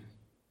me,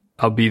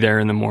 I'll be there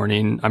in the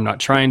morning. I'm not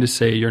trying to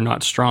say you're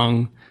not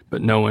strong,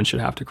 but no one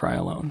should have to cry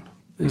alone,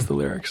 is the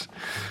lyrics.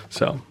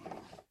 So.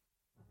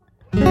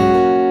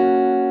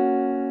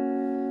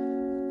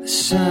 The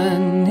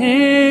sun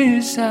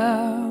is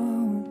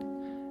out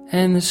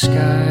and the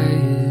sky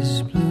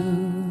is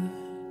blue,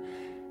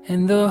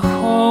 and the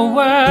whole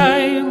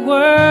wide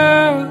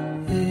world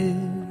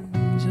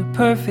is a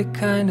perfect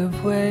kind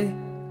of way.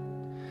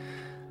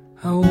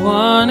 I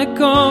wanna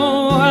go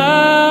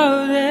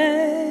out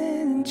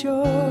and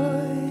enjoy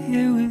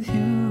it with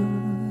you,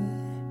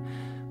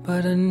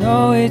 but I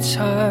know it's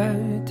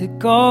hard to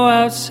go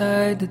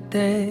outside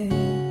today.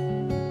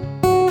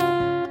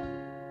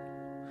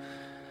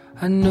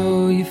 I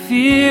know you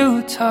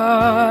feel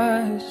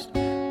tossed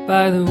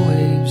by the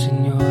waves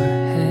in your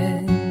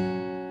head,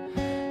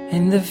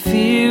 and the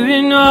fear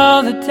and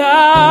all the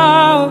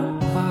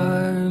doubt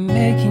are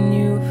making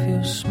you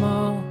feel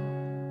small.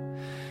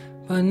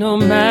 But no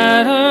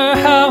matter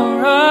how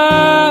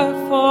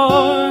rough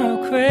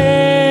or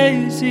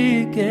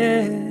crazy it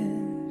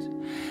gets,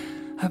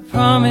 I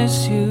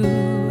promise you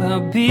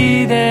I'll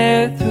be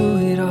there through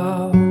it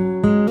all.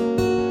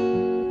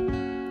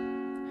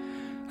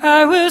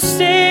 I will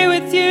stay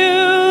with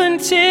you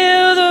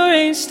until the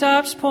rain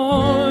stops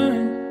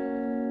pouring.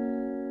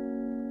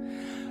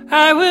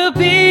 I will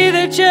be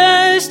there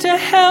just to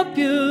help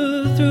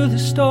you through the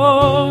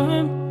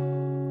storm.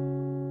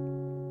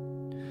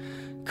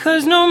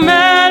 'Cause no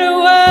matter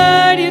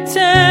what you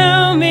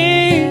tell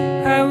me,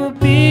 I will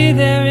be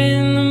there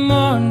in the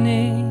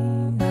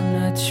morning. I'm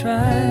not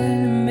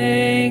trying to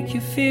make you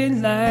feel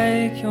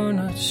like you're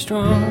not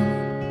strong,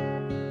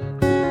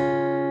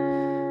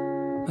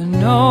 but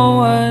no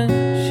one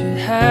should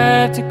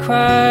have to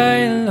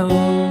cry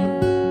alone.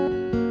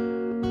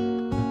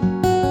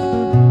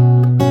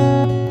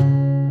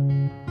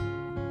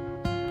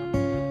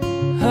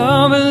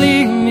 Oh,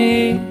 believe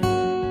me,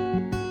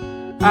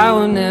 I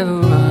will never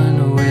run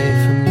away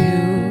from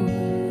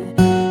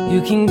you.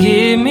 You can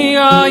give me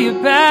all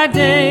your bad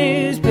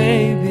days,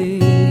 baby,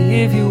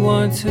 if you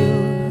want to.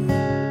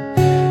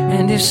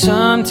 And if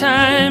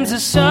sometimes the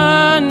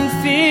sun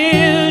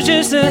feels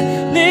just a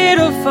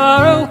little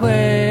far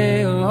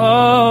away,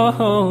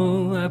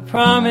 oh, I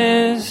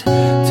promise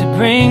to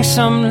bring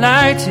some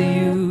light to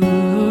you.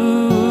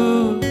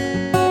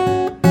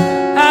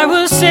 I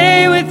will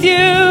stay with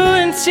you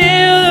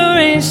until the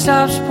rain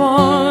stops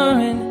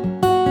pouring.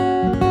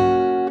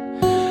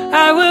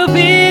 I will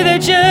be there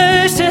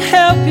just to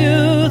help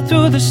you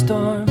through the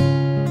storm.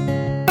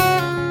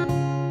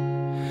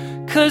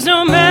 'Cause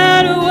no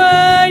matter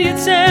what you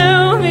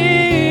tell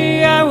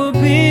me, I will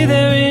be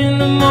there in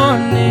the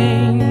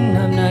morning.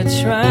 I'm not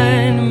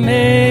trying to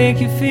make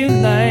you feel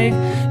like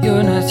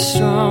you're not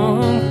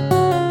strong.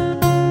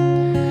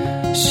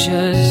 It's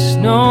just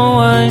no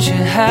one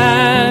should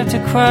have to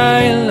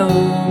cry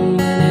alone.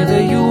 Whenever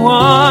you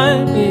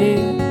want me,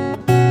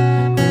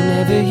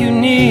 whenever you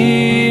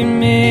need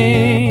me,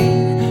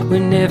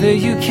 whenever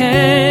you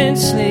can't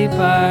sleep,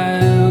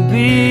 I'll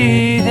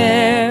be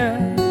there.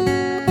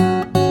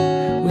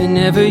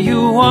 Whenever you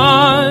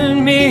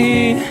want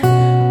me,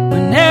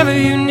 whenever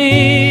you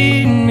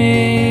need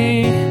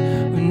me,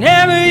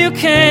 whenever you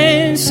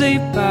can't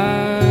sleep,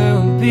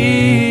 I'll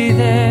be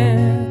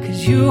there. 'Cause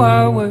you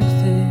are worth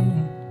it.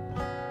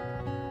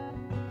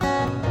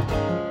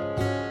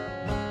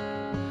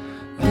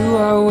 You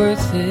are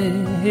worth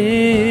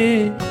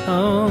it.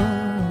 Oh.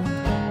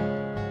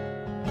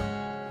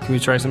 Can we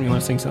try something? You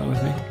want to sing something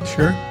with me?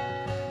 Sure.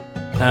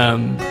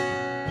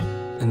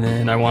 And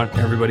then I want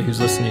everybody who's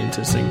listening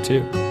to sing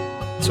too.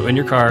 So in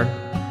your car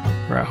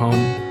or at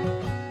home,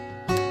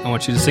 I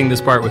want you to sing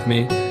this part with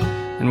me.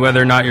 And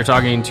whether or not you're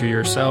talking to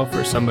yourself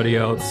or somebody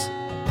else,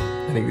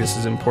 I think this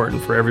is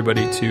important for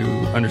everybody to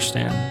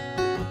understand.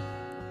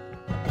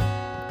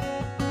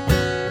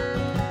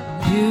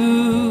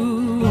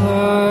 You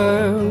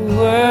are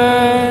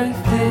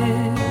worth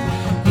it.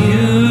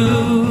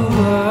 You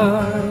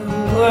are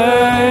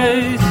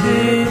worth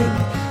it.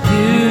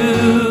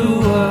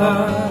 You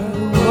are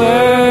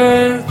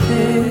worth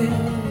it.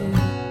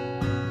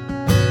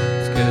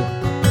 It's good.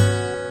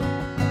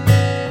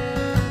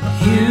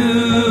 You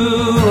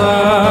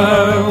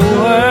are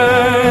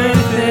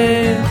worth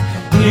it.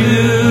 You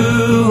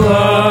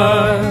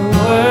are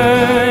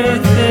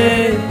worth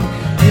it.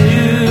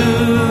 You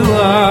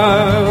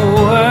are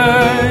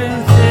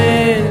worth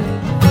it.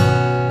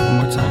 One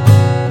more time.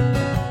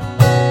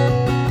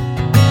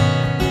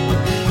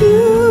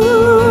 You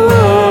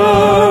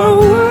are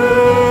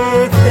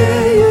worth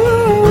it. You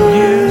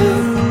are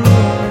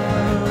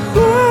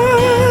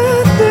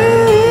worth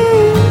it.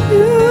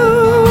 You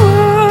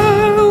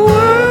are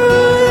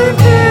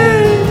worth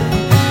it.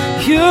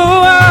 You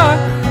are.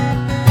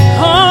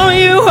 Oh,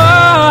 you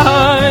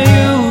are.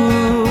 You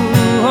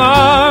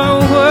are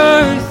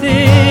worth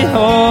it.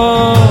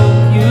 Oh,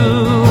 you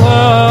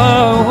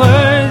are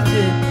worth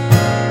it.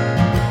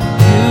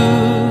 You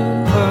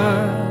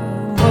are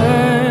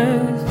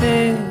worth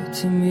it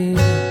to me.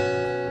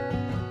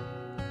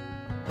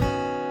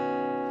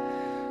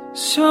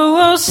 So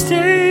I'll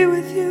stay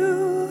with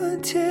you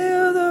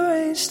until the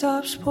rain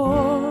stops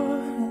pouring.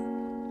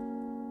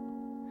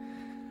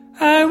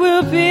 I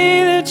will be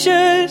there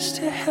just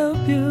to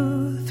help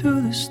you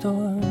through the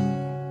storm.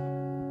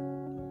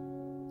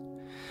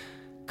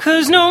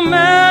 'Cause no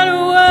matter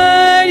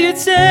what you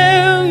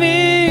tell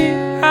me,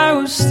 I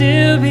will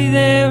still be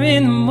there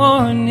in the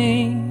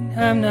morning.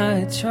 I'm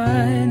not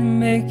trying to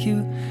make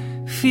you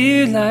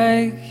feel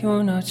like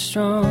you're not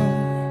strong.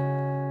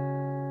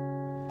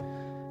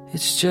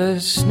 It's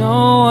just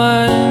no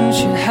one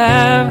should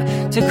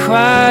have to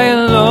cry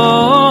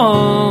alone.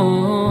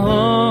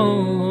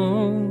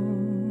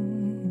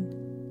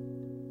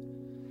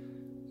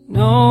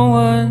 No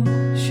one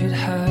should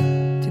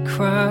have to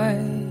cry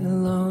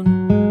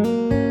alone.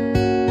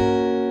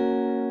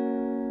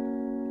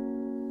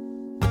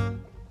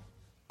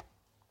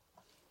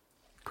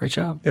 Great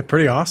job. Yeah,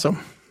 pretty awesome.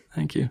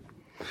 Thank you.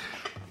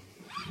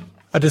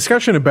 A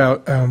discussion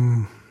about,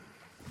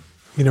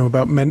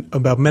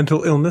 about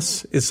mental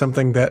illness is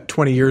something that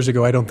 20 years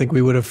ago I don't think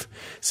we would have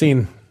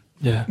seen.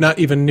 Yeah. Not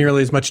even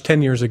nearly as much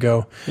 10 years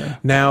ago. Yeah.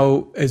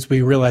 Now, as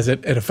we realize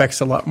it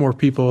affects a lot more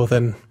people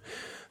than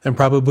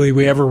probably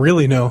we ever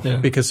really know, Yeah.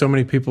 because so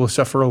many people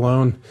suffer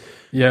alone.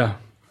 Yeah.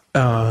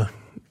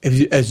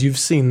 As you've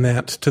seen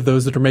that, to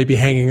those that are maybe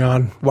hanging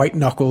on,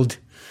 white-knuckled,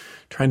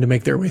 trying to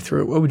make their way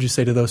through it, what would you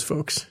say to those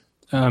folks?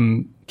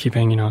 Keep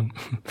hanging on.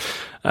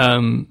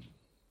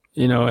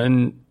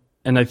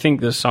 And I think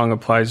this song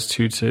applies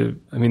to,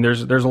 I mean,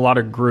 there's a lot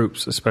of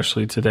groups,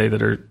 especially today,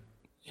 that are,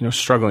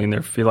 struggling.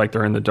 They feel like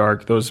they're in the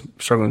dark. Those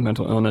struggling with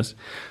mental illness,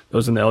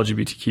 those in the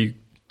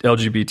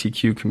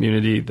LGBTQ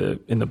community,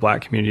 in the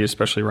Black community,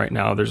 especially right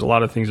now, there's a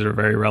lot of things that are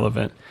very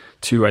relevant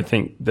to, I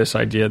think, this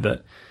idea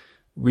that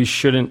we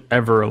shouldn't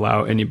ever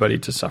allow anybody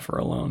to suffer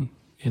alone,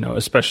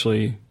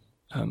 especially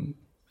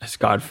as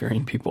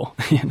God-fearing people,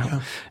 Yeah.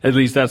 At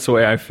least that's the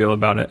way I feel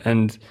about it.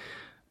 And,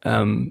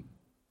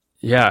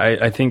 yeah,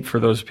 I think for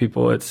those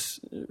people, it's,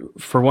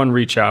 for one,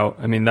 reach out.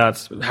 I mean,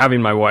 that's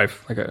having my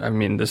wife. Like, I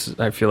mean,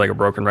 I feel like a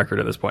broken record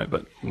at this point,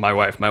 but my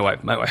wife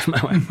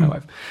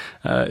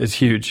is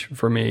huge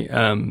for me.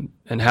 And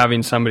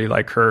having somebody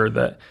like her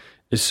that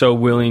is so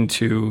willing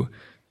to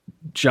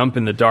jump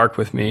in the dark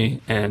with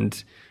me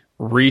and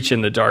reach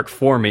in the dark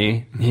for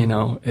me,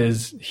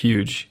 is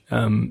huge.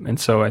 And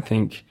so I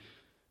think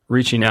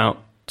reaching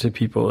out to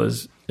people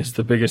is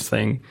the biggest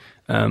thing.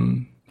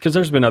 Because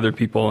there's been other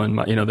people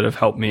that have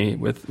helped me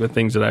with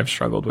things that I've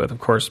struggled with. Of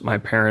course, my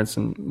parents,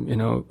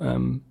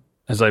 and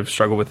as I've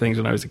struggled with things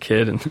when I was a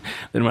kid, and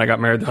then when I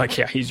got married, they're like,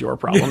 "Yeah, he's your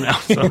problem now,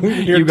 so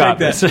you got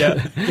this."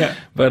 Yeah.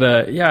 But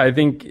I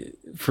think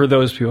for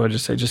those people, I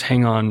just say, just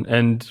hang on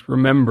and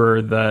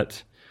remember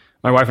that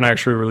my wife and I are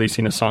actually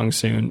releasing a song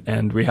soon,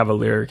 and we have a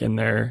lyric in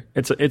there.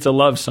 It's a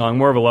love song,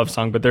 more of a love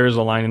song, but there is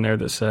a line in there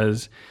that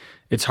says,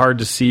 "It's hard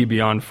to see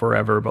beyond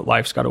forever, but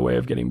life's got a way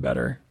of getting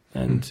better."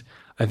 And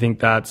I think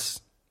that's,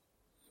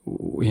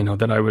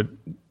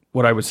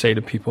 what I would say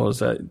to people is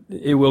that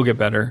it will get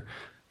better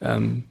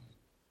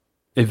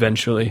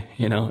eventually,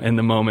 in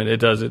the moment it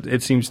does.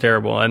 It seems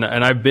terrible. And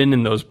I've been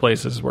in those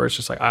places where it's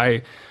just like,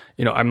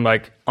 I'm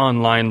like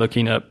online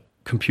looking up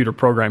computer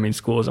programming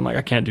schools. I'm like,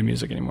 I can't do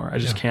music anymore. I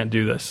just can't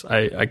do this.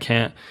 I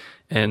can't.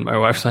 And my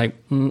wife's like,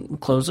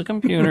 close the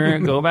computer,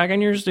 go back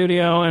in your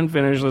studio and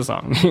finish the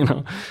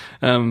song,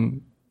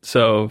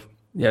 So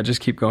yeah, just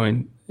keep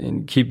going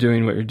and keep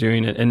doing what you're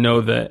doing, and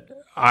know that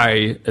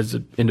I, as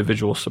an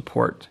individual,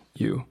 support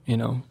you,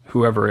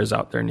 whoever is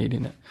out there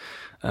needing it.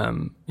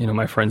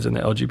 My friends in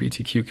the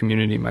LGBTQ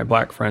community, my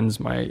Black friends,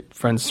 my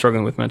friends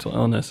struggling with mental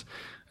illness,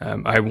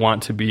 I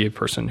want to be a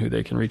person who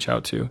they can reach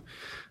out to.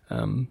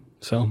 You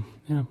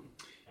want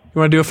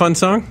to do a fun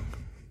song?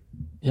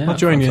 Yeah. I'll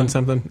join you in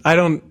something.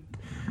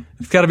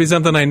 It's got to be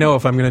something I know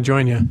if I'm going to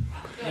join you.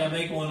 Yeah,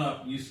 make one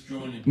up. You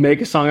join it.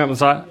 Make a song up.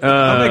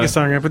 I'll make a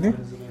song up with you.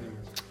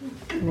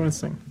 You want to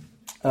sing?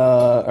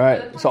 All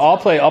right. So I'll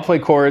play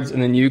chords,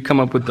 and then you come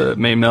up with the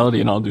main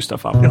melody, and I'll do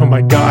stuff off. Oh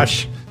my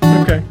gosh.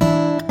 Okay.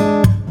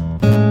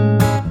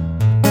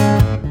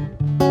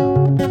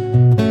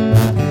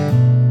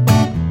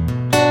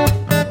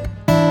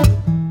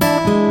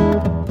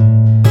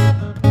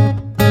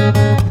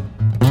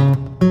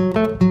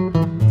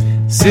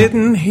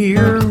 Sitting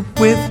here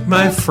with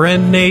my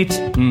friend Nate.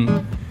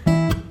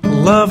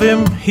 Love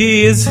him,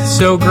 he is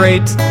so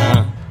great.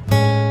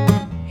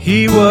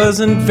 He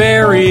wasn't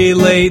very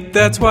late,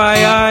 that's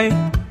why I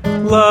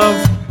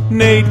love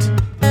Nate.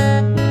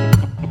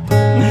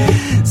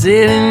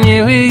 Sitting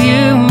here with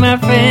you, my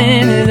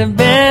friend, is the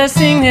best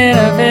thing that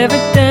I've ever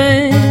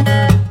done.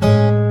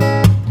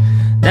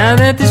 Now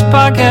that this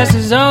podcast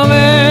is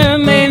over,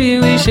 maybe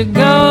we should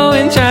go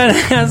and try to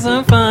have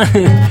some fun.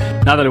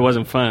 Not that it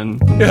wasn't fun.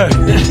 Yeah.